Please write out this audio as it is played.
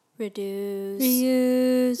Reduce.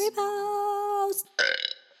 Reuse. Repost.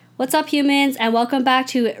 What's up, humans, and welcome back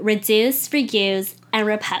to Reduce, Reuse, and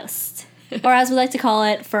Repost. Or as we like to call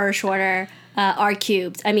it for shorter, R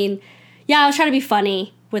cubed. I mean, yeah, I was trying to be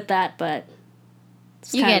funny with that, but...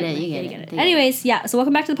 You get it. Anyways, yeah, so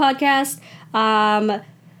welcome back to the podcast.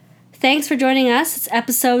 Thanks for joining us. It's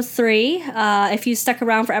episode 3. If you stuck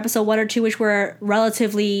around for episode 1 or 2, which were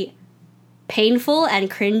relatively painful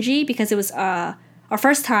and cringy because it was our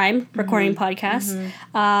first time recording podcasts,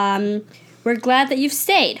 we're glad that you've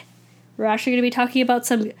stayed. We're actually going to be talking about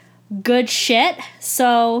some good shit,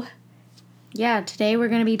 so... Yeah, today we're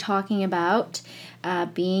going to be talking about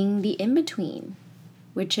being the in-between,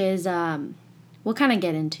 which is, we'll kind of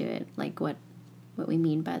get into it, like what we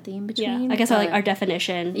mean by the in-between. Yeah, I guess like our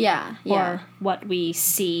definition. Yeah. Or what we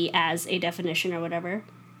see as a definition or whatever.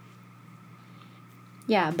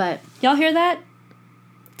 Yeah, but... Y'all hear that?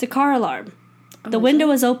 It's a car alarm. The window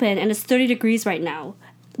is open and it's 30 degrees right now.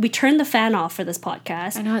 We turned the fan off for this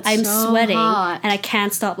podcast. I know, I'm so sweating hot. and I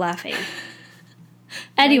can't stop laughing.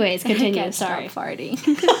 Anyways, continue. I can't Sorry. stop farting.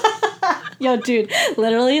 Yo, dude,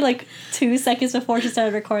 literally like 2 seconds before she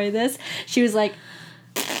started recording this, she was like,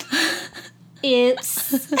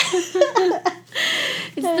 it's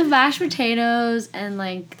the mashed potatoes and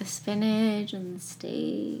like the spinach and the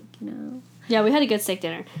steak, you know. Yeah, we had a good steak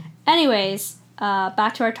dinner. Anyways,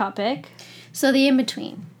 back to our topic. So the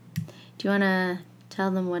in-between. Do you want to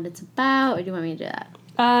tell them what it's about, or do you want me to do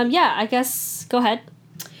that? Yeah, I guess go ahead.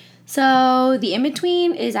 So the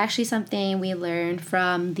in-between is actually something we learned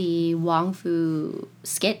from the Wong Fu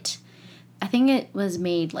skit. I think it was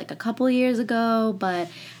made like a couple years ago, but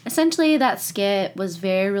essentially that skit was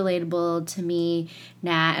very relatable to me,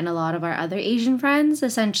 Nat, and a lot of our other Asian friends.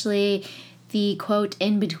 Essentially, the quote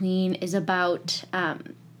in-between is about,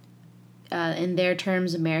 in their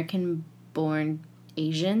terms, American-born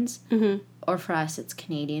Asians. Mm-hmm. Or for us, it's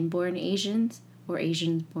Canadian-born Asians. Or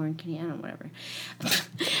Asians-born Canadian, whatever.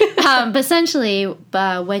 But essentially,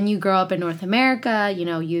 when you grow up in North America, you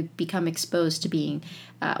know, you become exposed to being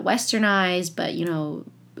westernized, but, you know,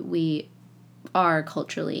 we are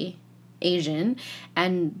culturally Asian.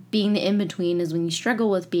 And being the in-between is when you struggle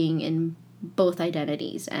with being in both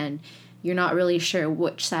identities and you're not really sure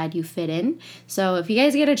which side you fit in. So if you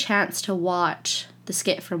guys get a chance to watch the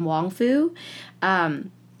skit from Wong Fu,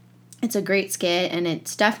 it's a great skit, and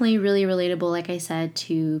it's definitely really relatable, like I said,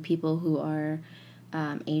 to people who are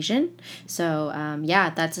Asian. So, yeah,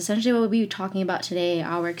 that's essentially what we'll be talking about today,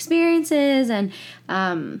 our experiences and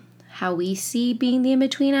how we see being the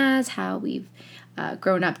in-between as, how we've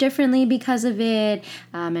grown up differently because of it,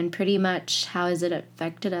 and pretty much how has it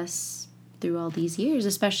affected us through all these years,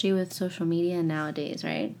 especially with social media nowadays,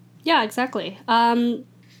 right? Yeah, exactly. Yeah,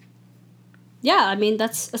 I mean,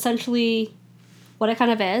 that's essentially what it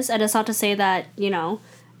kind of is. And it's not to say that, you know,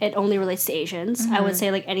 it only relates to Asians. I would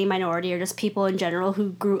say like any minority or just people in general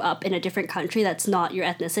who grew up in a different country that's not your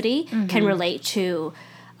ethnicity can relate to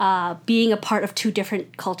being a part of 2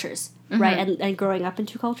 different cultures, right? And growing up in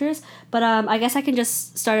 2 cultures. But I guess I can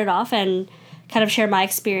just start it off and kind of share my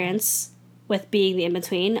experience with being the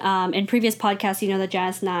in-between. In previous podcasts, you know that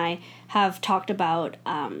Janice and I have talked about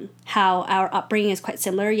how our upbringing is quite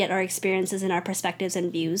similar, yet our experiences and our perspectives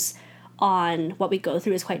and views on what we go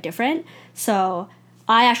through is quite different. So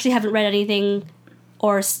I actually haven't read anything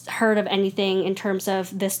or heard of anything in terms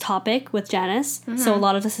of this topic with Janice. So a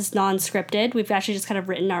lot of this is non-scripted. We've actually just kind of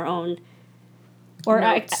written our own, or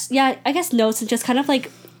I guess notes, and just kind of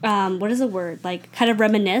like what is the word, like kind of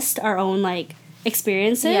reminisced our own like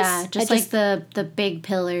experiences. Yeah, just like the big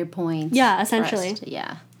pillar points. Yeah, essentially.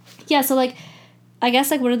 Yeah, so like I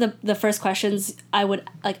guess like one of the first questions I would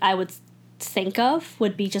think of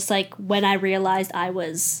would be just like when I realized I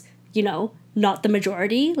was, you know, not the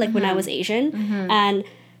majority, like when I was Asian. And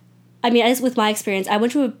I mean, as with my experience, I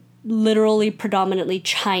went to a literally predominantly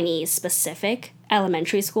Chinese specific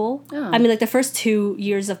elementary school. I mean, like the first 2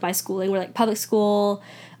 years of my schooling were like public school,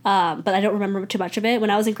 but I don't remember too much of it. When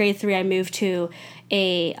I was in grade 3, I moved to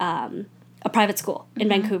a private school in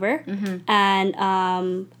Vancouver. And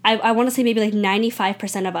I want to say maybe like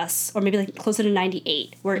 95% of us, or maybe like closer to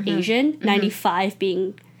 98, were Asian, 95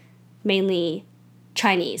 being mainly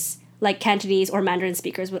Chinese, like Cantonese or Mandarin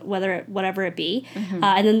speakers, whatever it be.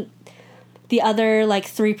 And then the other like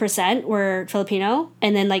 3% were Filipino,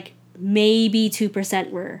 and then like maybe 2%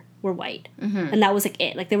 were white. And that was like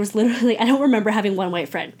it. Like there was literally, I don't remember having one white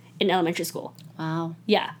friend in elementary school. Wow.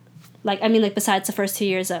 Yeah. Like, I mean, like besides the first 2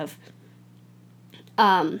 years of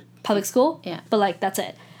public school. Yeah. But like that's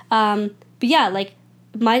it. But yeah, like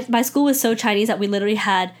my school was so Chinese that we literally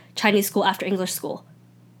had Chinese school after English school.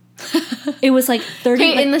 It was like 30.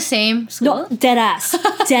 Wait, in the same school? No, dead ass.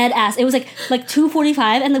 Dead ass. It was like 2:45,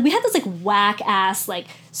 and then we had this like whack ass like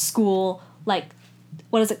school like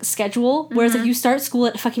what is it schedule? Whereas like you start school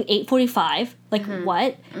at fucking 8:45, like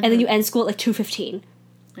what? And then you end school at like 2:15.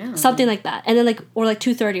 Oh. Something like that. And then like or like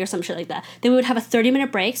 2:30 or some shit like that. Then we would have a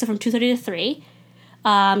 30-minute break, so from 2:30 to 3.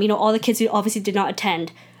 You know, all the kids who obviously did not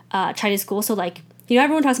attend Chinese school, so like you know,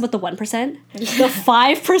 everyone talks about the 1%. The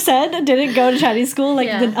 5% didn't go to Chinese school. Like,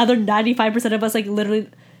 the other 95% of us, like, literally,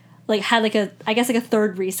 like, had, like, a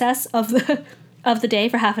third recess of the day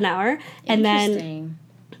for half an hour. And then,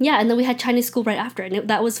 and then we had Chinese school right after. And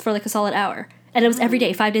that was for, like, a solid hour. And it was every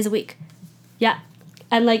day, 5 days a week. Yeah.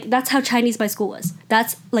 And, like, that's how Chinese my school was.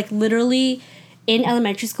 That's, like, literally, in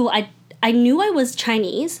elementary school, I knew I was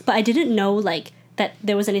Chinese, but I didn't know, like, that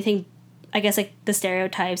there was anything, I guess, like, the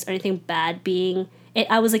stereotypes or anything bad being...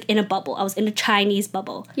 I was, like, in a bubble. I was in a Chinese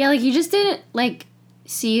bubble. Yeah, like, you just didn't, like,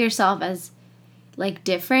 see yourself as, like,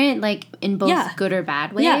 different, like, in both good or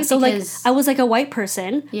bad ways. Yeah, so, like, I was, like, a white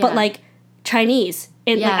person, but, like, Chinese.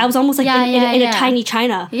 And, like, I was almost, like, in a tiny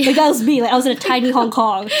China. Yeah. Like, that was me. Like, I was in a tiny Hong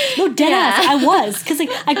Kong. No, deadass. I was. Because,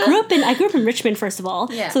 like, I grew up in Richmond, first of all.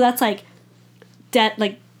 Yeah. So that's, like,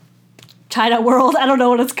 China world. I don't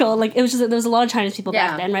know what it's called. Like, it was just, there was a lot of Chinese people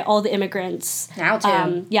back then, right? All the immigrants. Now,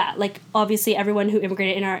 too. Like, obviously, everyone who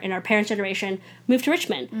immigrated in our parents' generation moved to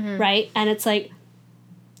Richmond, right? And it's, like,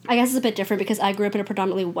 I guess it's a bit different because I grew up in a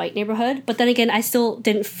predominantly white neighborhood. But then again, I still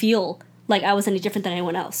didn't feel like I was any different than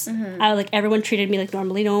anyone else. Everyone treated me like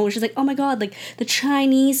normally. No one was just like, oh my God, like, the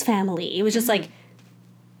Chinese family. It was just, like,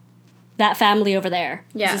 that family over there.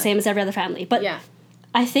 Yeah. It's the same as every other family. But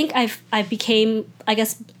I think I became, I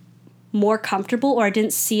guess... more comfortable, or I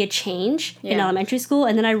didn't see a change in elementary school,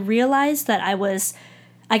 and then I realized that I was,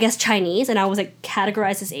 I guess, Chinese, and I was like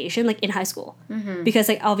categorized as Asian like in high school because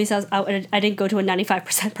like obviously I didn't go to a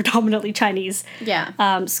 95% predominantly Chinese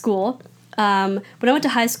school. When I went to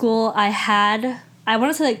high school, I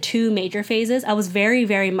wanted to say like 2 major phases. I was very,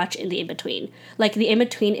 very much in the in-between, like the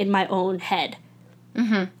in-between in my own head,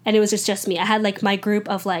 and it was just me. I had like my group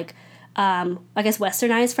of like I guess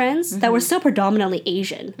westernized friends that were still predominantly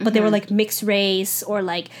Asian, but they were like mixed race or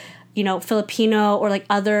like, you know, Filipino or like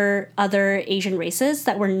other Asian races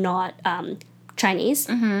that were not Chinese.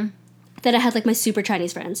 Then I had like my super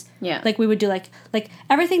Chinese friends. Yeah. Like we would do like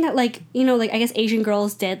everything that like, you know, like I guess Asian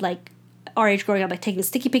girls did like our age growing up, like taking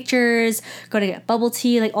sticky pictures, going to get bubble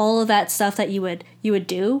tea, like all of that stuff that you would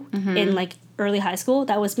do in like early high school.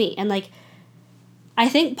 That was me. And like I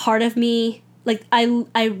think part of me, like,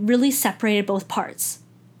 I really separated both parts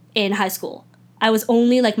in high school. I was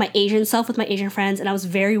only, like, my Asian self with my Asian friends, and I was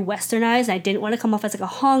very westernized. I didn't want to come off as, like,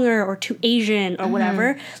 a Honger or too Asian or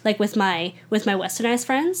whatever, like, with my westernized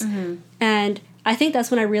friends. And I think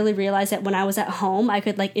that's when I really realized that when I was at home, I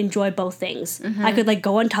could, like, enjoy both things. I could, like,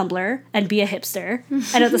 go on Tumblr and be a hipster,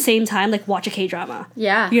 and at the same time, like, watch a K-drama.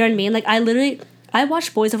 Yeah. You know what I mean? Like, I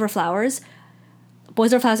watched Boys Over Flowers.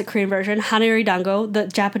 Boys Over Flowers, the Korean version, Hanayori Dango, the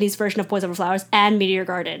Japanese version of Boys Over Flowers, and Meteor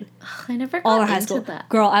Garden. Ugh, I never got into that.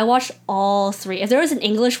 Girl, I watched all 3. If there was an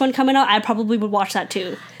English one coming out, I probably would watch that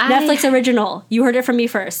too. Netflix original. You heard it from me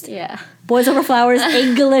first. Yeah. Boys Over Flowers,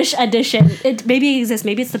 English edition. It maybe exists.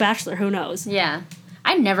 Maybe it's The Bachelor. Who knows? Yeah.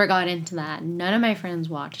 I never got into that. None of my friends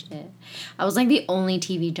watched it. I was like the only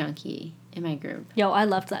TV junkie in my group. Yo, I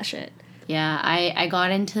loved that shit. Yeah, I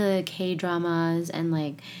got into K-dramas and,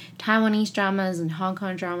 like, Taiwanese dramas and Hong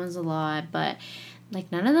Kong dramas a lot, but, like,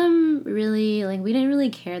 none of them really, like, we didn't really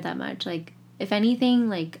care that much. Like, if anything,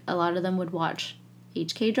 like, a lot of them would watch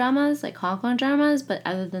HK dramas, like, Hong Kong dramas, but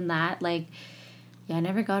other than that, like, yeah, I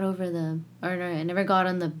never got I never got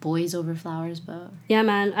on the Boys Over Flowers boat. Yeah,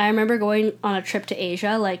 man, I remember going on a trip to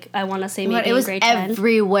Asia, like, I want to say maybe in grade 10. It was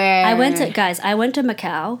everywhere. I went to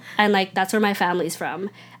Macau, and, like, that's where my family's from.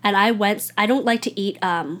 And I don't like to eat,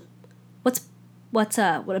 what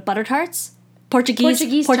butter tarts?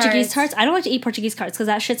 Portuguese tarts. I don't like to eat Portuguese tarts because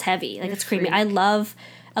that shit's heavy. Like, it's creamy. I love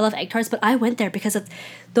egg tarts, but I went there because of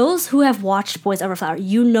those who have watched Boys Over Flower.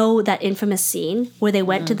 You know that infamous scene where they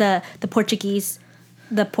went to the Portuguese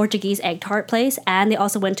egg tart place, and they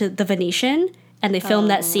also went to the Venetian, and they filmed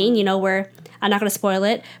that scene, you know, where, I'm not going to spoil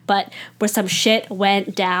it, but where some shit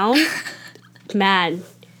went down. Man,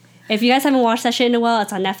 if you guys haven't watched that shit in a while,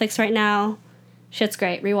 it's on Netflix right now. Shit's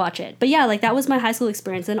great. Rewatch it. But yeah, like, that was my high school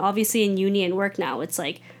experience. And obviously in uni and work now, it's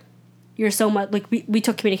like, you're so much, like, we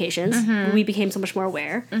took communications. We became so much more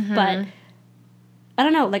aware. But I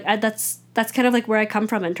don't know, like, that's kind of like where I come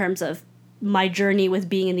from in terms of my journey with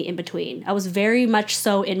being in the in-between. I was very much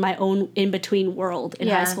so in my own in-between world in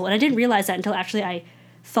high school. And I didn't realize that until actually I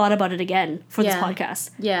thought about it again for this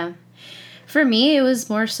podcast. Yeah. For me, it was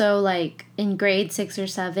more so like in grade 6 or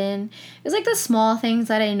 7. It was like the small things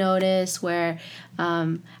that I noticed where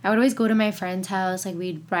I would always go to my friend's house. Like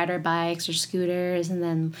we'd ride our bikes or scooters, and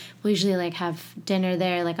then we'll usually like have dinner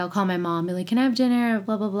there. Like I'll call my mom, be like, "Can I have dinner?"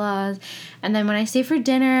 Blah blah blah. And then when I stay for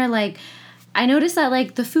dinner, like I noticed that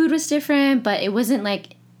like the food was different, but it wasn't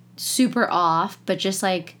like super off, but just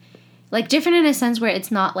like different in a sense where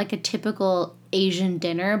it's not like a typical Asian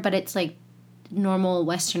dinner, but it's like normal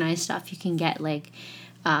westernized stuff you can get like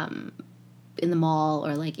in the mall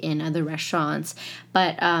or like in other restaurants.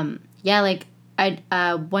 But yeah, like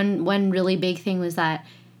I one really big thing was that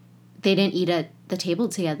they didn't eat at the table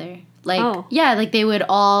together. Like yeah, like they would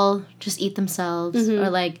all just eat themselves, or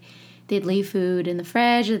like they'd leave food in the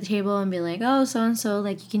fridge or the table and be like, "Oh, so and so,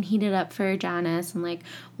 like you can heat it up for Janice and like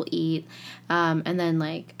we'll eat." And then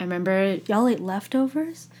like I remember y'all ate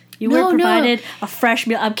leftovers. You were provided a fresh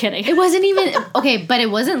meal. I'm kidding. It wasn't even okay, but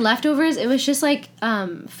it wasn't leftovers. It was just like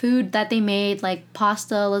food that they made, like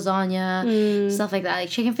pasta, lasagna, stuff like that, like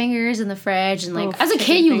chicken fingers in the fridge. And like as a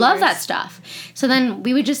kid, you love that stuff. So then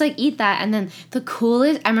we would just like eat that. And then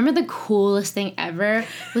I remember the coolest thing ever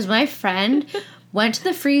was my friend went to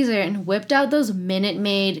the freezer and whipped out those Minute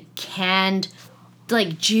Maid canned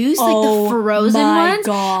like juice, like the frozen ones.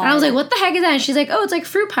 God. And I was like, what the heck is that? And she's like, oh, it's like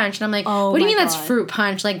fruit punch. And I'm like, what do you mean that's fruit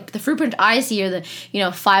punch? Like the fruit punch I see are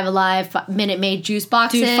the, Five Alive Minute Maid juice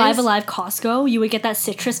boxes. Dude, Five Alive Costco, you would get that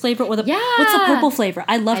citrus flavor or what's the purple flavor?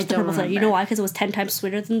 I loved the purple flavor. You know why? Because it was 10 times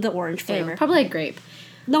sweeter than the orange flavor. Probably like grape.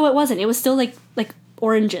 No, it wasn't. It was still like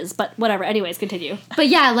oranges, but whatever. Anyways, continue. But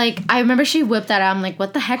yeah, like I remember she whipped that out. I'm like,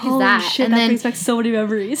 what the heck is that? Shit, and that brings back so many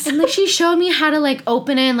memories. And like she showed me how to like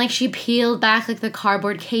open it, and like she peeled back like the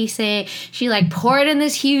cardboard casing. She like poured in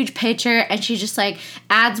this huge pitcher, and she just like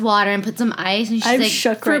adds water and puts some ice, and she's like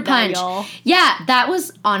shook fruit right punch. Now, y'all. Yeah, that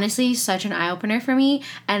was honestly such an eye opener for me.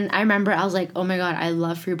 And I remember I was like, oh my god, I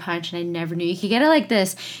love fruit punch, and I never knew you could get it like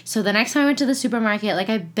this. So the next time I went to the supermarket, like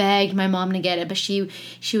I begged my mom to get it, but she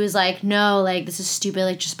was like, no, like this is stupid,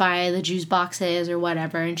 like just buy the juice boxes or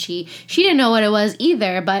whatever. And she didn't know what it was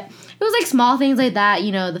either, but it was like small things like that,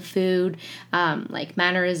 the food, like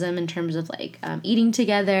mannerism in terms of like eating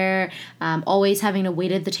together, always having to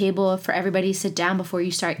wait at the table for everybody to sit down before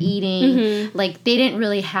you start eating. Like they didn't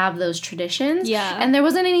really have those traditions. Yeah. And there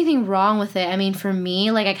wasn't anything wrong with it. I mean, for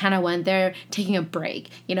me, like I kind of went there taking a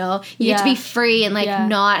break, you get to be free and like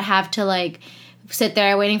not have to like sit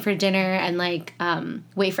there waiting for dinner and like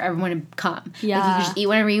wait for everyone to come. Yeah. Like you could just eat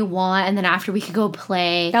whenever you want, and then after we could go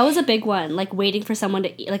play. That was a big one, like waiting for someone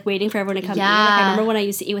to eat, like waiting for everyone to come eat. Like I remember when I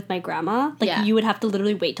used to eat with my grandma, like you would have to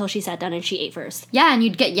literally wait till she sat down and she ate first. Yeah, and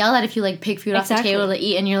you'd get yelled at if you like pick food off the table to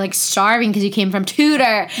eat, and you're like starving because you came from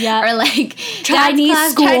tutor or like Chinese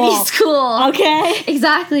school. Okay.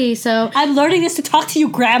 Exactly. So I'm learning this to talk to you,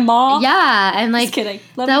 grandma. Yeah, and like just kidding.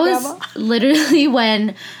 Love that was grandma. Literally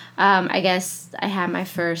when I guess I had my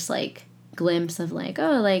first like glimpse of like,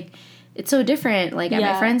 oh, like it's so different like at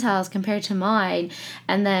my friend's house compared to mine.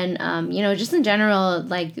 And then just in general,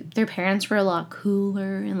 like their parents were a lot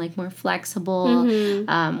cooler and like more flexible,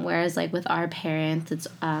 whereas like with our parents it's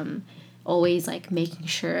always like making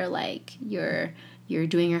sure like you're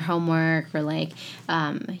doing your homework, or like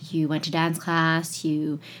you went to dance class,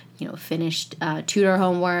 you finished tutor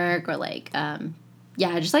homework, or like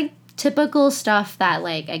just like typical stuff that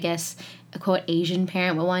like I guess a quote Asian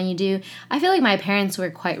parent would want you to do. I feel like my parents were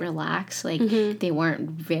quite relaxed. Like they weren't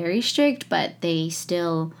very strict, but they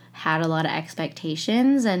still had a lot of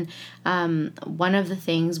expectations. And one of the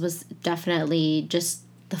things was definitely just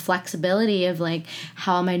the flexibility of like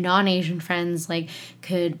how my non-Asian friends like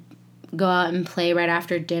could go out and play right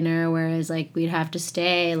after dinner, whereas like we'd have to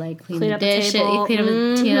stay, like clean the dishes, clean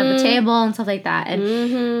up the table and stuff like that.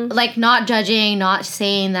 And like not judging, not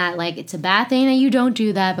saying that like it's a bad thing that you don't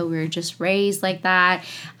do that, but we were just raised like that.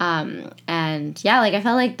 And yeah, like I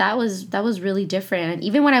felt like that was really different. And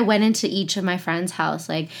even when I went into each of my friends' house,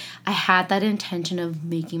 like I had that intention of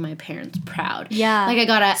making my parents proud. Yeah. Like I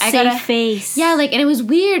got a face. Yeah, like, and it was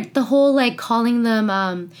weird, the whole like calling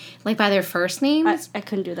them like by their first names. I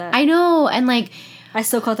couldn't do that. I know, and like I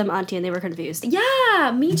still called them auntie and they were confused.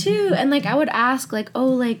 Yeah, me too. And like I would ask like, oh,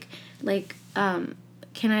 like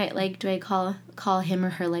can I like, do I call him or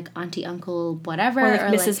her like auntie, uncle, whatever, or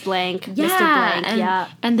like Mrs. Blank, yeah, Mr. Blank,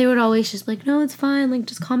 and they would always just be like, no, it's fine, like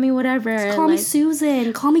just call me whatever. Just call me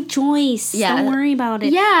Susan, call me Joyce. Yeah, don't worry about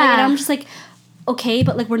it. Yeah, like, and I'm just like, okay,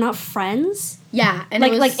 but like we're not friends. Yeah, and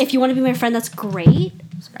like if you want to be my friend, that's great.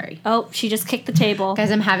 Sorry. Oh, she just kicked the table.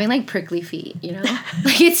 Guys, I'm having like prickly feet, you know?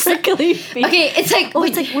 Like it's prickly feet. Okay, it's like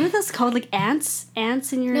it's like what are those called? Like ants?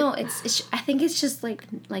 Ants in your No, it's I think it's just like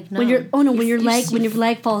no. When your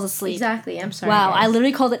leg falls asleep. Exactly. I'm sorry. Wow, guys. I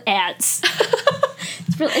literally called it ants.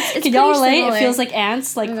 It's Can y'all relate? similar. It feels like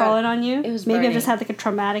ants crawling on you. It was Maybe burning. I've just had like a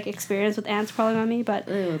traumatic experience with ants crawling on me, but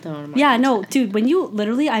Ew, dude, when you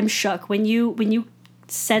literally, I'm shook when you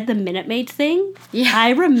said the Minute Maid thing. Yeah,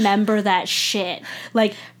 I remember that shit.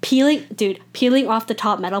 Like peeling off the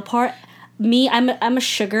top metal part. Me, I'm a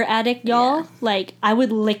sugar addict, y'all. Yeah. Like I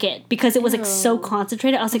would lick it because it was like so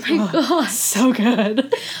concentrated. I was like, oh, so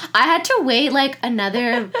good. I had to wait like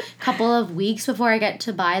another couple of weeks before I get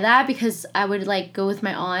to buy that because I would like go with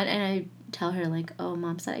my aunt and I tell her like, oh,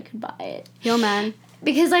 mom said I could buy it. Yo, man.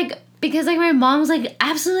 Because my mom's like,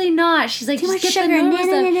 absolutely not. She's like, just get sugar. the normal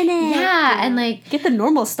stuff. Yeah, Yeah, and like get the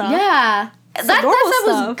normal stuff. Yeah. That stuff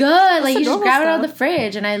was good. Like you just grab it out of the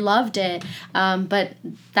fridge and I loved it. But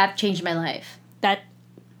that changed my life.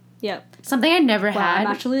 Yep. Something I never had. I'm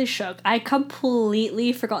actually shook. I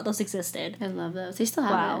completely forgot those existed. I love those. They still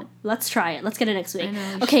have it. Let's try it. Let's get it next week. I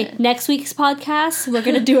know, okay, next week's podcast, we're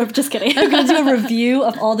going to do just kidding. We're going to do a review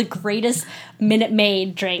of all the greatest Minute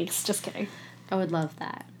Maid drinks. Just kidding. I would love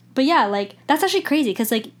that. But yeah, like, that's actually crazy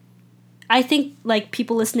because, like, I think, like,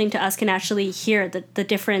 people listening to us can actually hear the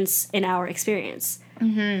difference in our experience.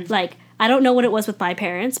 Mm-hmm. Like, I don't know what it was with my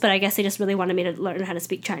parents, but I guess they just really wanted me to learn how to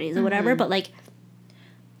speak Chinese or whatever. But, like,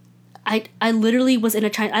 I literally was in a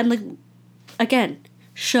Chinese... I'm, like, again,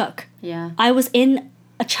 shook. Yeah. I was in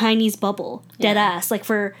a Chinese bubble, dead ass. Like,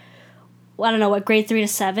 for, I don't know, what, grade 3 to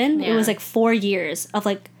 7? Yeah. It was, like, 4 years of,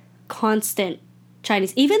 like, constant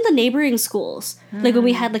Chinese. Even the neighboring schools. Like, when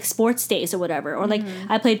we had, like, sports days or whatever. Or, like,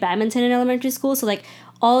 I played badminton in elementary school, so, like,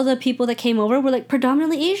 all the people that came over were, like,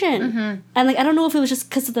 predominantly Asian. And, like, I don't know if it was just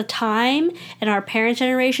because of the time and our parents'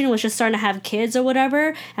 generation was just starting to have kids or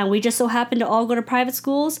whatever, and we just so happened to all go to private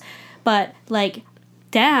schools. But, like,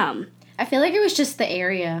 damn. I feel like it was just the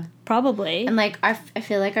area. Probably. And, like, I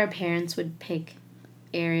feel like our parents would pick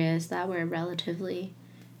areas that were relatively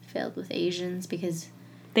filled with Asians because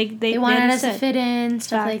they wanted us to fit in,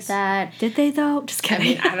 stuff like that. Did they, though? Just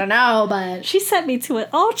kidding. I mean, I don't know, but... She sent me to an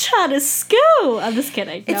all-China school. I'm just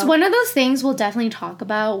kidding. It's one of those things we'll definitely talk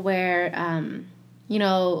about where, you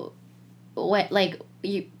know, what, like...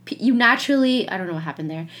 You naturally, I don't know what happened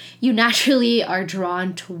there. You naturally are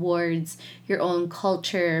drawn towards your own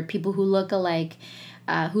culture, people who look alike,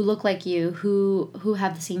 who look like you, who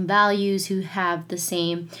have the same values, who have the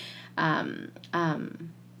same,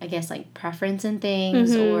 I guess, like, preference in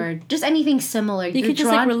things or just anything similar. You could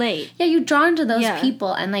just, like, relate. Yeah, you're drawn to those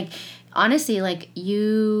people. And, like, honestly, like,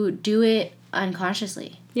 you do it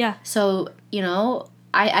unconsciously. Yeah. So, you know...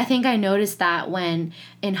 I think I noticed that when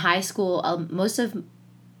in high school, most of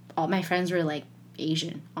all my friends were, like,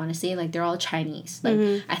 Asian, honestly. Like, they're all Chinese.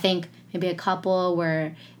 Like, I think maybe a couple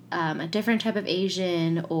were a different type of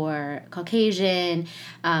Asian or Caucasian.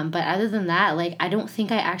 But other than that, like, I don't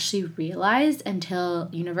think I actually realized until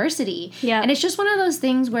university. Yeah. And it's just one of those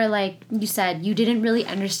things where, like you said, you didn't really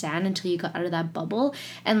understand until you got out of that bubble.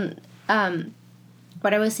 And,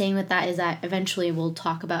 what I was saying with that is that eventually we'll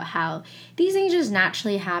talk about how these things just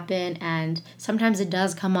naturally happen and sometimes it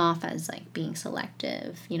does come off as, like, being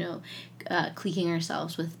selective, you know, cliquing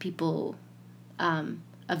ourselves with people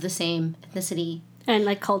of the same ethnicity. And,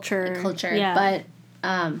 like, culture. Yeah. But,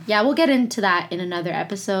 yeah, we'll get into that in another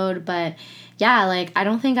episode. But, yeah, like, I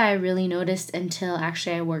don't think I really noticed until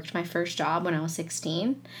actually I worked my first job when I was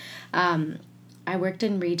 16. I worked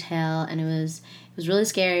in retail and it was really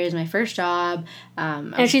scary. It was my first job.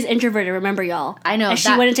 And she's introverted, remember, y'all. I know. And she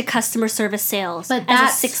went into customer service sales as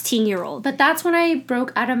a 16-year-old. But that's when I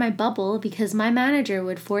broke out of my bubble because my manager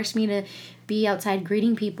would force me to be outside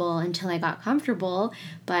greeting people until I got comfortable.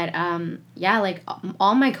 But, yeah, like,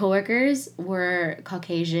 all my coworkers were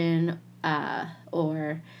Caucasian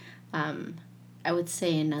or... I would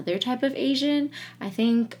say another type of Asian. I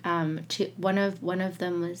think one of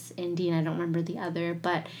them was Indian. I don't remember the other,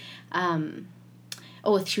 but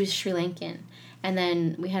she was Sri Lankan. And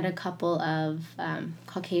then we had a couple of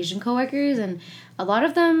Caucasian coworkers, and a lot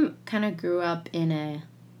of them kind of grew up in a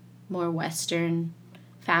more Western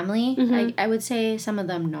family. I would say some of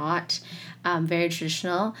them not very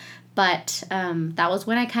traditional. But that was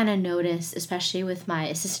when I kind of noticed, especially with my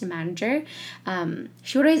assistant manager,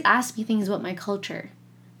 she would always ask me things about my culture.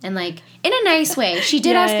 And, like, in a nice way. She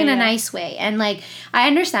did ask in a nice way. And, like, I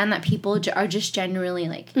understand that people are just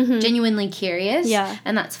genuinely curious. Yeah.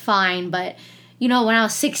 And that's fine. But, you know, when I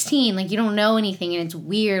was 16, like, you don't know anything. And it's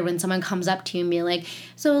weird when someone comes up to you and be like,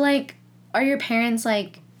 so, like, are your parents,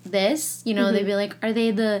 like, this, you know, they'd be like,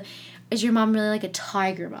 is your mom really like a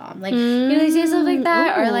tiger mom? Like, you know, they say stuff like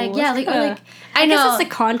that. Or like, yeah, like, or like, I know. guess it's the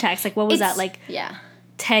context. Like, what was that, like, yeah,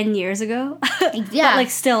 10 years ago? Yeah. But, like,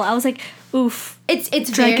 still, I was like, oof.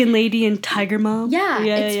 It's Dragon Lady and Tiger Mom. Yeah,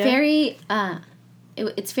 it's very,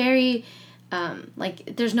 it's very,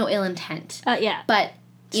 like, there's no ill intent. Yeah. But,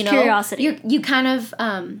 you know, curiosity. You kind of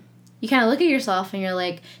look at yourself and you're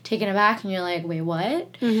like taken aback and you're like, wait,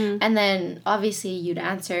 what? Mm-hmm. And then obviously you'd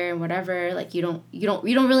answer and whatever. Like you don't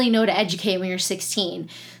really know to educate when you're 16.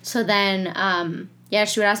 So then,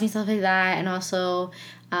 she would ask me stuff like that, and also,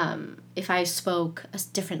 if I spoke a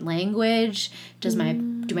different language, do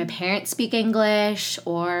my parents speak English,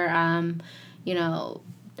 or you know,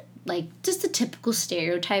 like just the typical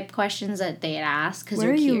stereotype questions that they'd ask because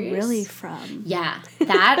they're curious. Where are you really from? Yeah,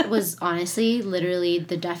 that was honestly literally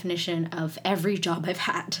the definition of every job I've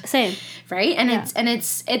had. Same, right? And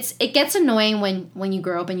it gets annoying when you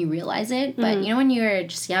grow up and you realize it. But you know, when you're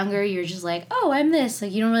just younger, you're just like, oh, I'm this.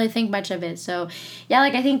 Like you don't really think much of it. So yeah,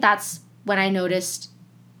 like I think that's when I noticed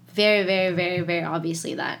very, very, very, very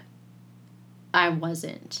obviously that I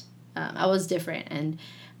wasn't. I was different, and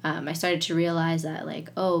I started to realize that, like,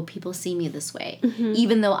 oh, people see me this way. Mm-hmm.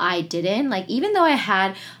 Even though I didn't. Like, even though I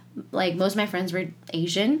had, like, most of my friends were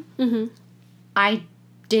Asian, I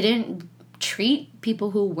didn't treat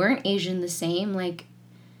people who weren't Asian the same, like,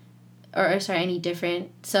 or sorry, any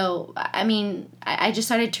different. So, I mean, I just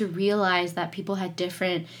started to realize that people had a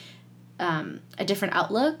different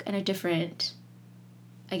outlook and a different,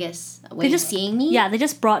 I guess, way of seeing me. Yeah, they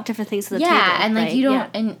just brought different things to the table. Yeah, and, like, right? you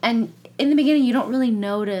don't, and in the beginning, you don't really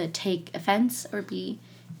know to take offense or be,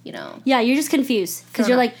 you know. Yeah, you're just confused. Because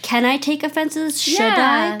you're like, can I take offenses? Should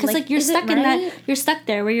I? Because, like, you're stuck in that, you're stuck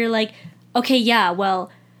there where you're like, okay, yeah,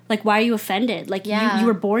 well, like, why are you offended? Like, you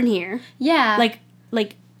were born here. Yeah.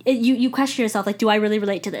 You question yourself, like, do I really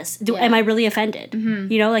relate to this? Am I really offended?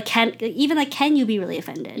 You know, like, can you be really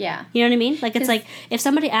offended? Yeah. You know what I mean? Like, it's like, if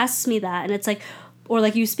somebody asks me that, and it's like, or,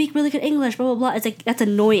 like, you speak really good English, blah, blah, blah, it's like, that's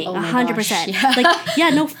annoying, 100%. Yeah. Like, yeah,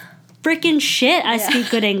 no freaking shit, I speak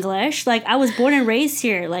good English. Like, I was born and raised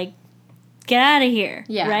here. Like, get out of here.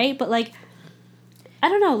 Yeah. Right? But, like, I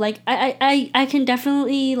don't know. Like, I can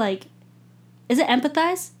definitely, like, is it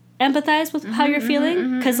empathize? Empathize with how you're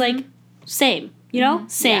feeling? Because, like, same. You know?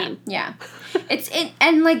 Same. Yeah.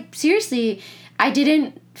 And, like, seriously, I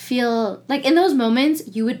didn't feel, like, in those moments,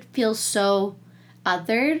 you would feel so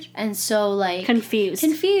othered and so, like, confused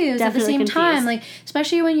definitely at the same time, like,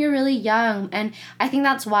 especially when you're really young. And I think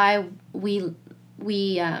that's why we're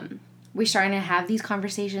starting to have these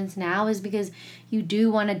conversations now, is because you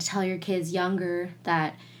do want to tell your kids younger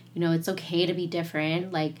that, you know, it's okay to be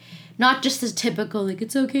different, like, not just as typical, like,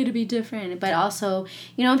 it's okay to be different, but also,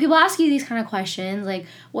 you know, when people ask you these kind of questions, like,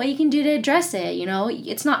 what you can do to address it, you know,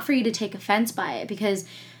 it's not for you to take offense by it, because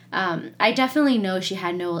I definitely know she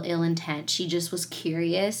had no ill intent. She just was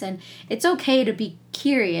curious, and it's okay to be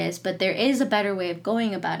curious, but there is a better way of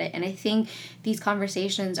going about it. And I think these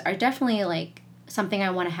conversations are definitely, like, something I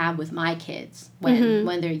want to have with my kids when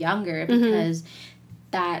they're younger, because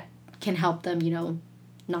that can help them, you know,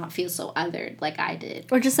 not feel so othered like I did.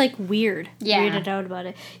 Or just, like, weirded out about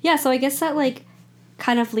it. Yeah, so I guess that, like,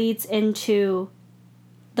 kind of leads into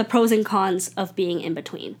the pros and cons of being in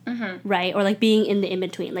between, right? Or, like, being in the in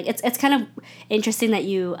between. Like, it's kind of interesting that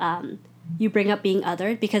you bring up being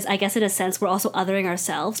othered, because I guess in a sense we're also othering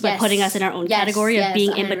ourselves by putting us in our own category of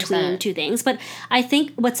being 100%. In between two things. But I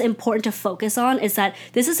think what's important to focus on is that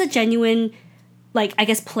this is a genuine, like, I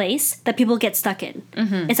guess, place that people get stuck in.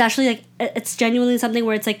 It's actually, like, it's genuinely something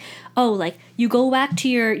where it's like, oh, like, you go back to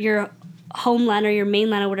your homeland or your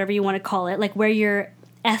mainland or whatever you want to call it, like, where you're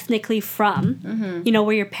ethnically from, you know,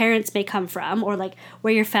 where your parents may come from, or, like,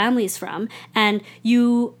 where your family's from, and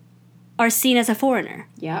you are seen as a foreigner.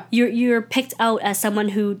 Yeah. You're picked out as someone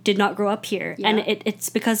who did not grow up here. Yeah. And it's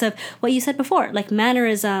because of what you said before, like,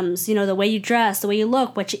 mannerisms, you know, the way you dress, the way you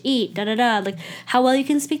look, what you eat, like, how well you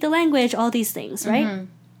can speak the language, all these things, right?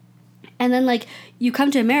 And then, like, you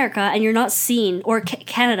come to America and you're not seen, or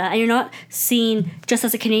Canada, and you're not seen just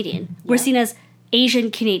as a Canadian. We're seen as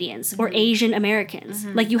Asian Canadians or Asian Americans.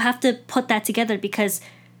 Like, you have to put that together, because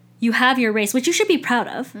you have your race, which you should be proud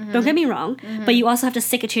of. Don't get me wrong. But you also have to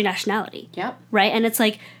stick it to your nationality. Yep. Right? And it's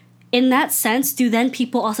like, in that sense, do then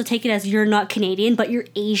people also take it as you're not Canadian, but you're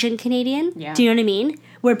Asian Canadian? Yeah. Do you know what I mean?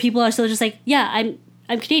 Where people are still just like, yeah,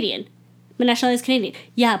 I'm Canadian. My nationality is Canadian.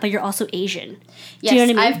 Yeah, but you're also Asian. Yes, do you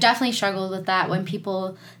know what I mean? I've definitely struggled with that when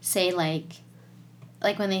people say, like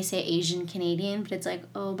when they say Asian Canadian, but it's like,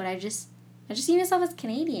 oh, but I just I just see myself as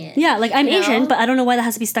Canadian. Yeah, like I'm Asian, know? but I don't know why that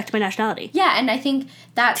has to be stuck to my nationality. Yeah, and I think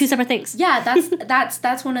that's... two separate things. Yeah,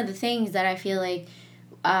 that's one of the things that I feel like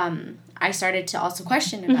I started to also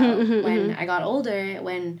question about when I got older,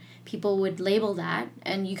 when people would label that,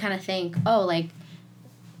 and you kind of think, oh, like,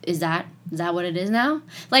 is that what it is now?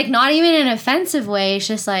 Like, not even in an offensive way, it's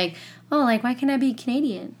just like, oh, like, why can't I be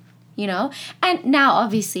Canadian? You know? And now,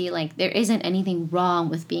 obviously, like, there isn't anything wrong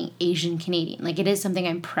with being Asian Canadian. Like, it is something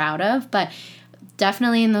I'm proud of, but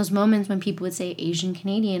definitely in those moments when people would say Asian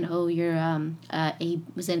Canadian, oh, you're,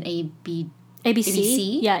 was it ABC? Yeah,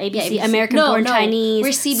 ABC. Yeah, ABC. American-born Chinese. We're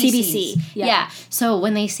CBC. Yeah. So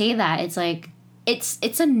when they say that, it's like,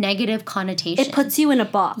 it's a negative connotation. It puts you in a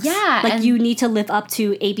box. Yeah. Like, you need to live up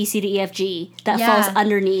to A, B, C, D, E, F, G. That falls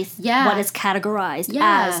underneath what is categorized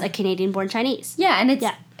as a Canadian-born Chinese. Yeah, and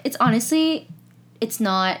it's honestly, it's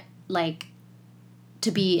not, like, to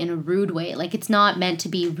be in a rude way. Like, it's not meant to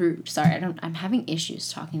be rude. Sorry, I'm having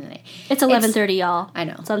issues talking today. It's 11:30, y'all. I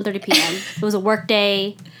know. It's 11:30 p.m. It was a work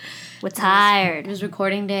day. We're tired. It was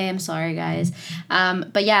recording day. I'm sorry, guys.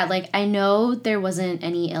 But yeah, like, I know there wasn't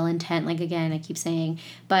any ill intent, like, again, I keep saying,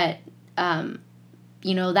 but,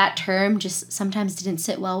 you know, that term just sometimes didn't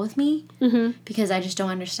sit well with me because I just don't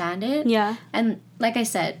understand it. Yeah. And like I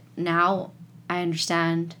said, now I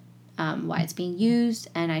understand why it's being used,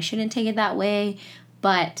 and I shouldn't take it that way,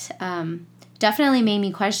 but definitely made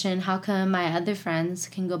me question, how come my other friends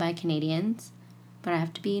can go by Canadians, but I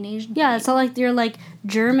have to be an Asian Canadian? It's not like you're, like,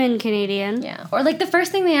 German Canadian. Yeah. Or, like, the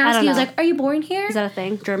first thing they ask you is, like, are you born here? Is that a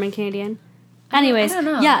thing? German Canadian? Anyways. I don't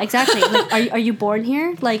know. Yeah, exactly. Like, are you born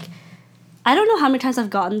here? Like, I don't know how many times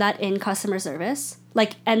I've gotten that in customer service.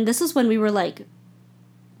 Like, and this is when we were, like,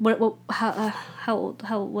 how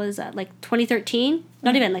was that? Like, 2013?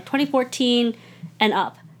 Not even, like, 2014 and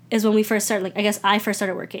up is when we first started, like, I guess I first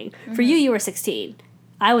started working. For you were 16.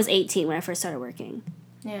 I was 18 when I first started working.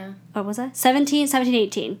 Yeah. What was that? 17,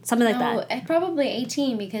 18. Something like that. No, probably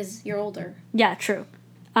 18 because you're older. Yeah, true.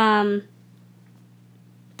 But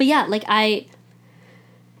yeah, like, I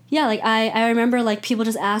remember, like, people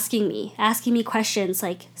just asking me questions,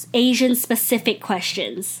 like, Asian-specific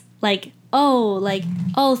questions. Like,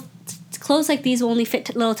 clothes like these will only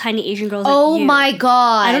fit little tiny Asian girls like you. Oh my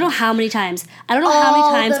god. I don't know how many times.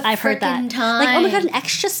 I've heard that. Time. Like, oh my god, an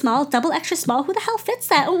extra small, double extra small? Who the hell fits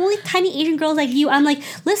that? Oh, only tiny Asian girls like you. I'm like,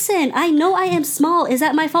 listen, I know I am small. Is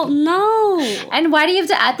that my fault? No. And why do you have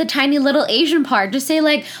to add the tiny little Asian part? Just say,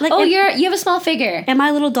 like oh, you have a small figure. Am I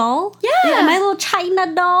a little doll? Yeah. Am I a little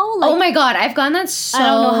China doll? Like, oh my god, I've gone that so I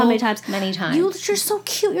don't know how many times. Many times. You're so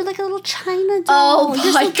cute. You're like a little China doll. Oh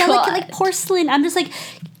You're my so delicate, like porcelain. I'm just like,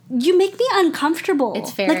 you make me uncomfortable.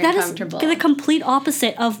 It's very uncomfortable. That is the complete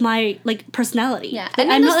opposite of my, like, personality. Yeah. Like,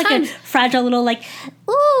 I'm not like a fragile little, like,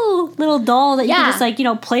 ooh, little doll that you can just, like, you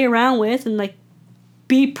know, play around with and, like,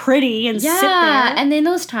 be pretty and sit there. Yeah, and in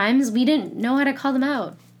those times, we didn't know how to call them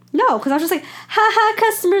out. No, because I was just like, ha,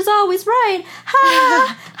 customer's always right.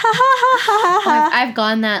 Ha, ha. I've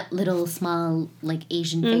gone that little small, like,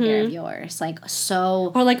 Asian figure of yours. Like,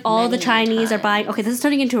 so or, like, all the Chinese are buying. Okay, this is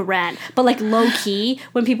turning into a rant. But, like, low-key,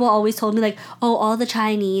 when people always told me, like, oh, all the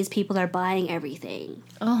Chinese people are buying everything.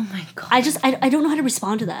 Oh, my God. I don't know how to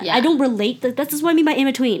respond to that. Yeah. I don't relate. That's just what I mean by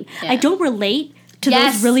in-between. Yeah. I don't relate to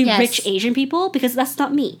those really rich Asian people because that's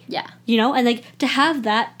not me. Yeah. You know? And, like, to have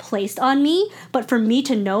that placed on me, but for me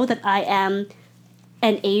to know that I am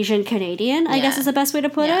an Asian Canadian, I guess is the best way to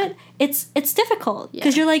put it, it's difficult.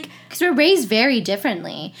 Because you're like... Because we're raised very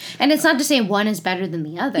differently. And it's not to say one is better than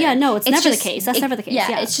the other. Yeah, no, it's never the case. That's never the case.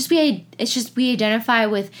 Yeah, it's just we identify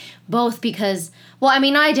with both because... Well, I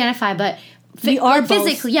mean, not identify, but... We are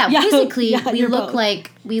physically, both. Physically, we look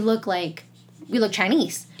both. we look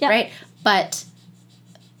Chinese, right? But...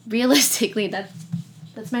 realistically,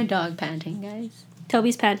 that's my dog panting, guys.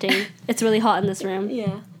 Toby's panting. It's really hot in this room.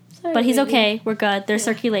 Yeah. Sorry, but he's okay. We're good. There's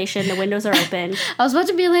circulation. The windows are open. I was about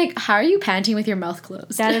to be like, how are you panting with your mouth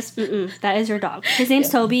closed? That is your dog. His name's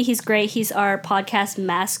Toby. He's great. He's our podcast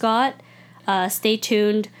mascot. Stay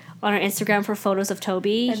tuned on our Instagram for photos of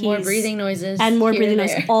Toby. And more breathing noises. And more breathing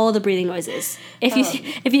noises. All the breathing noises.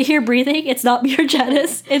 If you hear breathing, it's not me or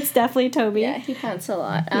Janice. It's definitely Toby. Yeah, he pants a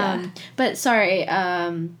lot. Yeah. But sorry.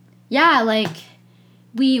 Yeah, like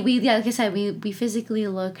we like I said, we physically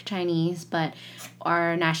look Chinese, but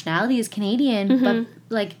our nationality is Canadian. But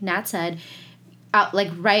like Nat said,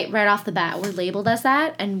 like right off the bat, we're labeled as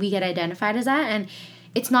that, and we get identified as that, and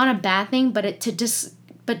it's not a bad thing. But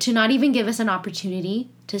to not even give us an opportunity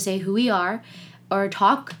to say who we are or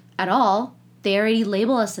talk at all, they already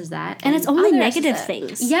label us as that. And it's only negative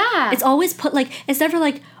things. Yeah. It's always put, like, it's never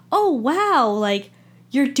like, oh, wow, like,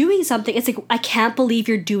 you're doing something. It's like, I can't believe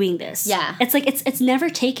you're doing this. Yeah. It's like, it's never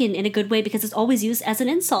taken in a good way because it's always used as an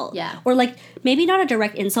insult. Yeah. Or like, maybe not a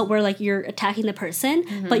direct insult where like you're attacking the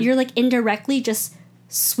person, but you're like indirectly just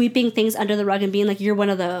sweeping things under the rug and being like, you're one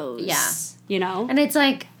of those. Yeah. You know? And it's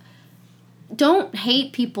like, don't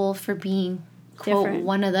hate people for being, quote, Different.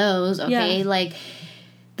 one of those, okay? Yeah. Like,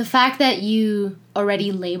 the fact that you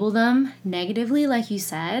already label them negatively, like you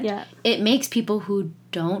said, it makes people who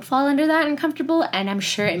don't fall under that uncomfortable, and I'm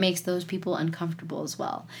sure it makes those people uncomfortable as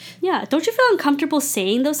well. Yeah. Don't you feel uncomfortable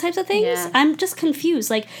saying those types of things? Yeah. I'm just confused.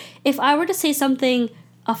 Like, if I were to say something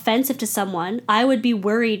offensive to someone, I would be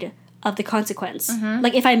worried of the consequence.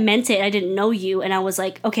 Like, if I meant it, I didn't know you, and I was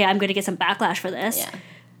like, okay, I'm going to get some backlash for this. Yeah.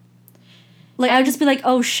 Like, I would just be like,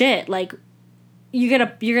 oh shit, like, you're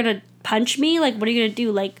gonna punch me? Like, what are you gonna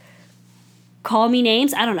do? Like, call me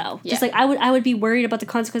names? I don't know. Yeah. Just like, I would be worried about the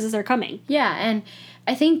consequences that are coming. Yeah, and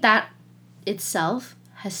I think that itself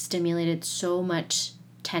has stimulated so much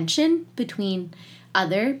tension between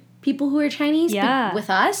other people who are Chinese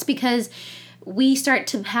with us, because we start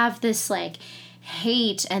to have this, like,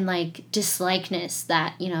 hate and, like, dislikeness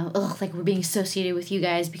that, you know, like, we're being associated with you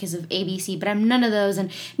guys because of ABC, but I'm none of those,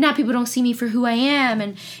 and now people don't see me for who I am,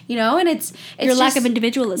 and, you know, and it's your just, lack of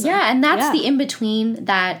individualism. Yeah, and that's the in-between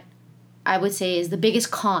that I would say is the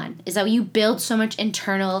biggest con, is that you build so much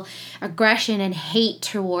internal aggression and hate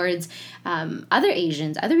towards other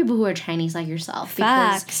Asians, other people who are Chinese like yourself.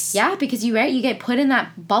 Facts. Because you get put in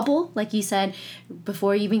that bubble, like you said,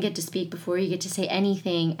 before you even get to speak, before you get to say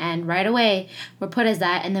anything, and right away we're put as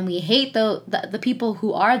that, and then we hate the people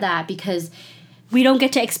who are that because we don't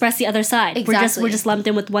get to express the other side. Exactly. We're just lumped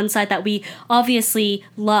in with one side that we obviously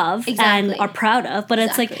love and are proud of. But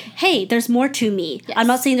it's like, hey, there's more to me. Yes. I'm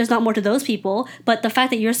not saying there's not more to those people, but the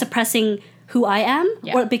fact that you're suppressing who I am,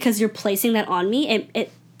 or because you're placing that on me,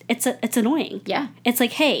 it's annoying. Yeah. It's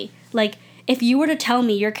like, hey, like, if you were to tell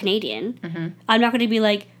me you're Canadian, I'm not going to be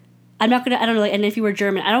like, I don't know, like, and if you were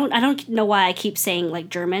German, I don't know why I keep saying like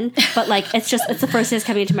German, but like, it's the first thing that's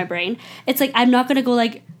coming into my brain. It's like, I'm not going to go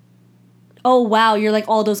like, oh wow, you're like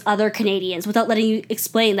all those other Canadians, without letting you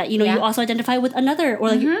explain that, you know, you also identify with another, or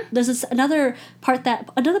like there's another part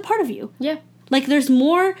of you. Yeah. Like, there's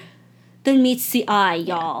more than meets the eye,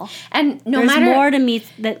 y'all. And there's more to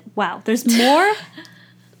meet that. Wow. There's more.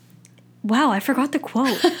 Wow, I forgot the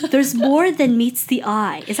quote. There's more than meets the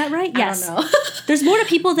eye. Is that right? Yes. I don't know. There's more to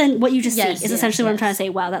people than what you just see. Is essentially what I'm trying to say.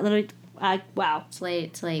 Wow, that literally. Wow. It's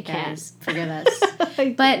late, guys. Forgive us.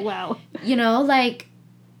 But wow. You know, like,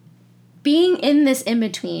 being in this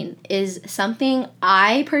in-between is something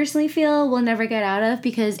I personally feel we'll never get out of,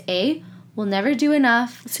 because A, we'll never do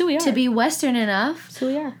enough to be Western enough. That's who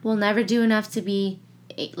we are. We'll never do enough to be,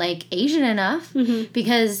 like, Asian enough.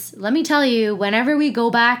 Because, let me tell you, whenever we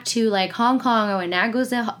go back to, like, Hong Kong, or when Nat goes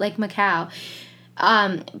to, like, Macau,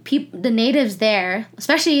 the natives there,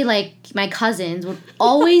 especially like my cousins, would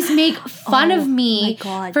always make fun of me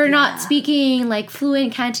for not speaking like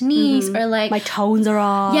fluent Cantonese, or like my tones are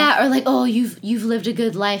off. Yeah, or like, oh, you've lived a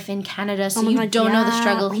good life in Canada, so you don't know the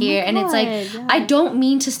struggle here. And it's like, I don't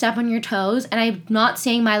mean to step on your toes, and I'm not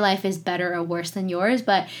saying my life is better or worse than yours,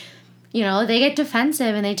 but you know, they get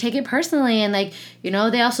defensive and they take it personally, and like, you know,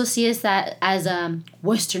 they also see us that as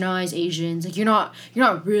westernized Asians. Like, you're not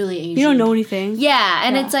really Asian. You don't know anything. Yeah,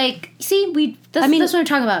 and it's like, see, that's what I'm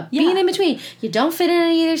talking about. Being in between. You don't fit in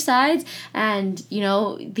on either sides, and you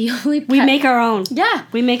know, the only we make our own. Yeah,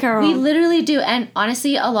 we make our own. We literally do, and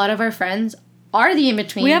honestly, a lot of our friends are the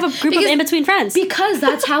in-between. We have a group of in-between friends. Because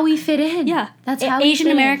that's how we fit in. Yeah. That's how Asian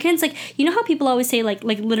Americans, like, you know how people always say, like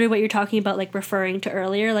literally what you're talking about, like, referring to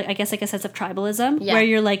earlier, like, I guess, like, a sense of tribalism, where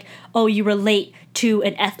you're like, oh, you relate to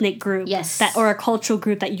an ethnic group. Yes. That, or a cultural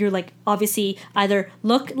group that you're, like, obviously either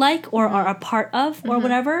look like or are a part of, or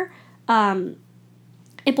whatever.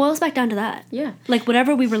 It boils back down to that. Yeah. Like,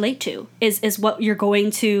 whatever we relate to is what you're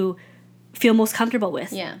going to feel most comfortable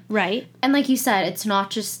with. Yeah. Right? And like you said, it's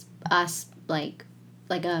not just us, like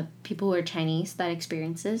people who are Chinese that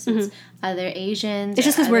experiences. It's other Asians. It's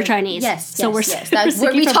just because we're Chinese. Yes. So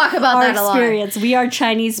we talk about that a lot. Experience. We are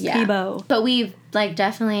Chinese people. But we've like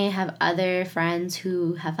definitely have other friends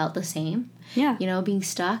who have felt the same. Yeah. You know, being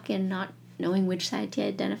stuck and not knowing which side to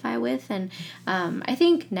identify with. And I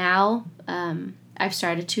think now I've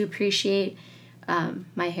started to appreciate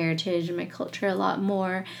my heritage and my culture a lot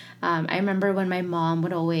more. I remember when my mom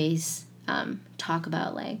would always talk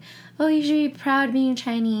about like, oh, you should be proud being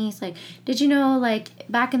Chinese. Like, did you know, like,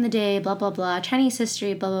 back in the day, blah, blah, blah, Chinese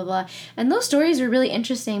history, blah, blah, blah. And those stories were really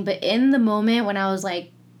interesting. But in the moment when I was, like,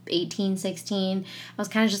 18, 16, I was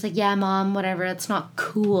kind of just like, yeah, mom, whatever, it's not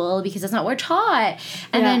cool because that's not what we're taught.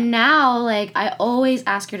 And then now, like, I always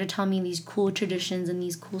ask her to tell me these cool traditions and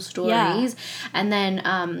these cool stories. Yeah. And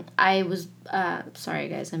then I was, sorry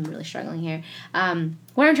guys, I'm really struggling here.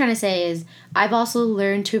 What I'm trying to say is I've also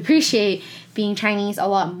learned to appreciate being Chinese a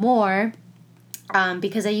lot more.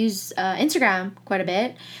 Because I use Instagram quite a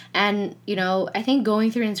bit. And, you know, I think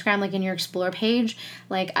going through Instagram, like in your Explore page,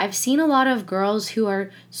 like I've seen a lot of girls who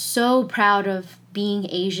are so proud of being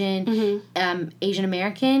Asian, Asian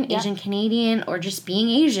American, Asian Canadian, or just being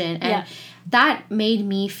Asian. And that made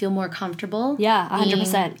me feel more comfortable. Yeah,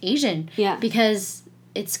 100%. Being Asian. Yeah. Because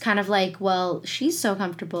it's kind of like, well, she's so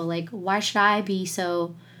comfortable. Like, why should I be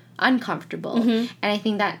so uncomfortable? And I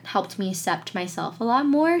think that helped me accept myself a lot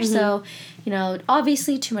more. So, you know,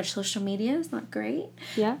 obviously too much social media is not great.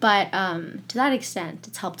 Yeah. But to that extent,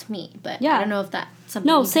 it's helped me. But I don't know if that's something.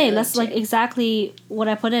 No, same. That's like exactly what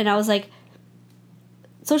I put in. I was like,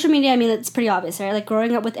 social media, I mean, it's pretty obvious, right? Like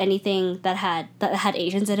growing up with anything that had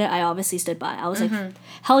Asians in it, I obviously stood by. I was like,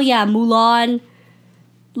 hell yeah, Mulan.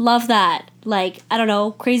 Love that. Like, I don't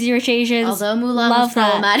know, Crazy Rich Asians. Although Mulan was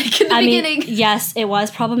problematic in the beginning. Mean, yes, it was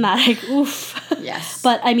problematic. Oof. Yes.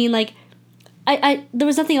 But, I mean, like, I there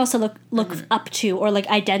was nothing else to look up to or, like,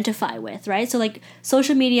 identify with, right? So, like,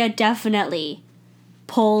 social media definitely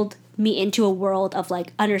pulled me into a world of,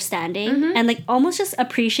 like, understanding and, like, almost just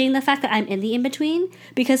appreciating the fact that I'm in the in-between.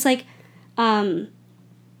 Because, like,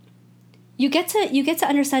 you get to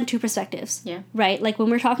understand two perspectives, right? Like when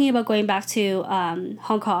we're talking about going back to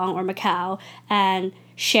Hong Kong or Macau and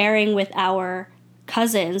sharing with our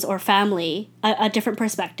cousins or family a different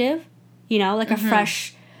perspective, you know, like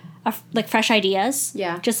fresh ideas.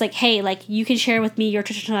 Yeah. Just like, hey, like you can share with me your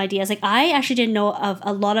traditional ideas. Like I actually didn't know of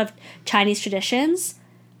a lot of Chinese traditions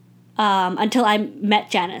until I met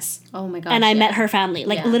Janice. Oh my gosh. And I met her family.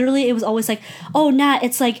 Like literally, it was always like, oh, Nat,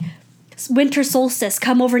 it's like winter solstice,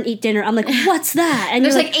 come over and eat dinner. I'm like, what's that? And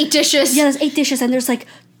there's like 8 dishes. Yeah, there's 8 dishes, and there's like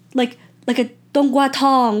a donggua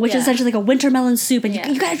tong, which is essentially like a winter melon soup, and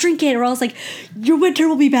you gotta drink it, or else like your winter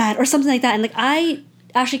will be bad, or something like that. And like I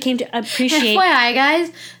actually came to appreciate. FYI,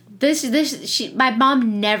 guys, my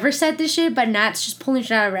mom never said this shit, but Nat's just pulling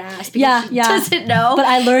shit out of her ass because she doesn't know. But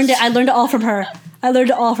I learned it all from her.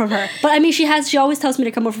 But I mean, she always tells me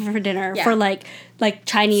to come over for dinner for like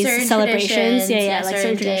Chinese certain celebrations. Like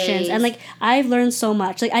certain traditions. And like I've learned so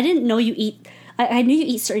much. Like I didn't know you eat. I knew you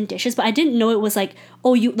eat certain dishes, but I didn't know it was like,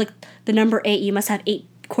 oh, you like the number 8. You must have 8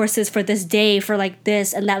 courses for this day for like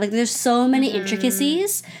this and that. Like there's so many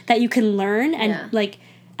intricacies that you can learn, and like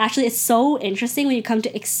actually it's so interesting when you come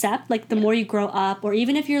to accept. Like the more you grow up, or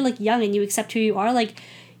even if you're like young and you accept who you are, like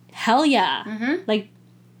hell yeah, like.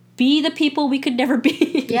 Be the people we could never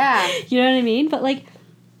be. Yeah. You know what I mean? But like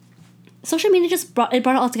social media just brought it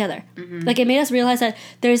all together. Like it made us realize that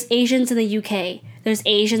there's Asians in the UK, there's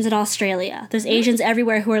Asians in Australia, there's Asians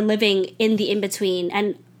everywhere who are living in the in-between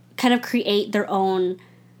and kind of create their own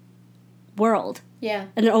world. Yeah.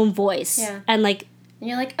 And their own voice. Yeah. And like and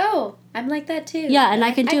you're like, oh, I'm like that too. Yeah, and I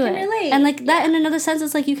can do it. Relate. And like that in another sense,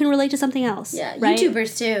 it's like you can relate to something else. Yeah, right?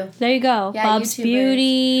 YouTubers too. There you go. Yeah, Bob's YouTubers.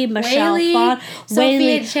 Beauty, Michelle Fawn,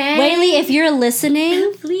 Sophia Chang. Whaley, if you're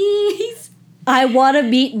listening, please. I want to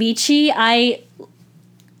meet Michi. I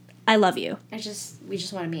love you. We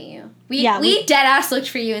just want to meet you. We dead ass looked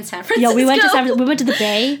for you in San Francisco. Yeah, we went to San Francisco. We went to the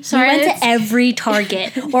Bay. Sorry, we went to every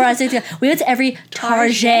Target, or I was saying, we went to every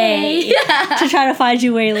Target to try to find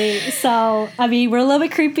you, Whaley. So I mean, we're a little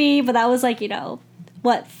bit creepy, but that was like 4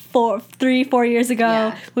 years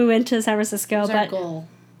ago. We went to San Francisco. It was our goal.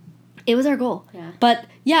 It was our goal. Yeah. But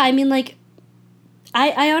yeah, I mean, like,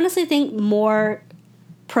 I honestly think more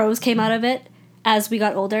pros came out of it as we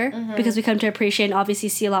got older because we come to appreciate and obviously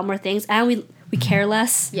see a lot more things, and we care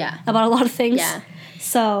less about a lot of things. Yeah.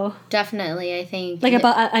 So definitely, I think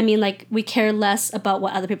we care less about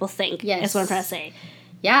what other people think. Yes. Is what I'm trying to say.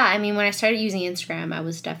 Yeah, I mean, when I started using Instagram, I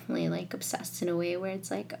was definitely like obsessed in a way where it's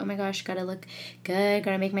like, oh my gosh, gotta look good,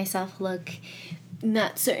 gotta make myself look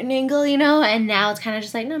not certain angle, you know. And now it's kind of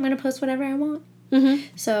just like, no, I'm gonna post whatever I want.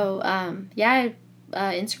 So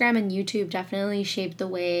Instagram and YouTube definitely shaped the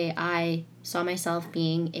way I saw myself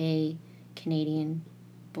being a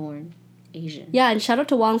Canadian-born Asian. Yeah, and shout out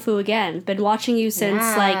to Wong Fu again. Been watching you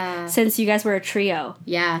since you guys were a trio.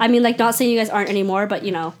 Yeah. I mean, like, not saying you guys aren't anymore, but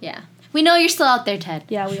you know. Yeah. We know you're still out there, Ted.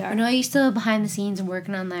 Yeah, we are. We know you're still behind the scenes and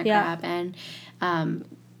working on that crap. And,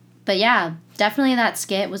 but yeah, definitely that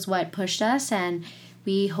skit was what pushed us, and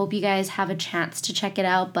we hope you guys have a chance to check it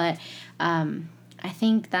out. But I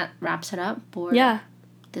think that wraps it up for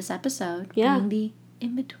this episode. Yeah. Being the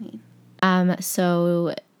in-between.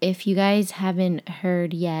 So if you guys haven't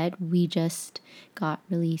heard yet, we just got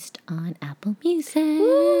released on Apple Music.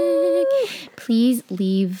 Woo! Please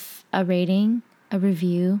leave a rating, a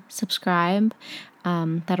review, subscribe.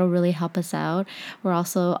 That'll really help us out. We're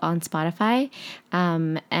also on Spotify.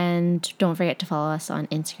 And don't forget to follow us on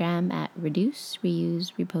Instagram at Reduce,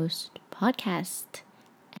 Reuse, Repost Podcast.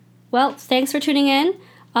 Well, thanks for tuning in.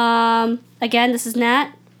 Again, this is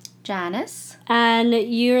Nat. Janice. And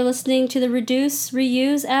you're listening to the Reduce,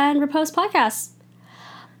 Reuse, and Repost podcast.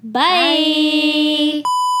 Bye!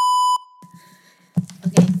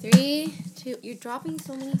 Okay, 3, 2, you're dropping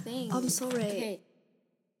so many things. I'm sorry. Okay.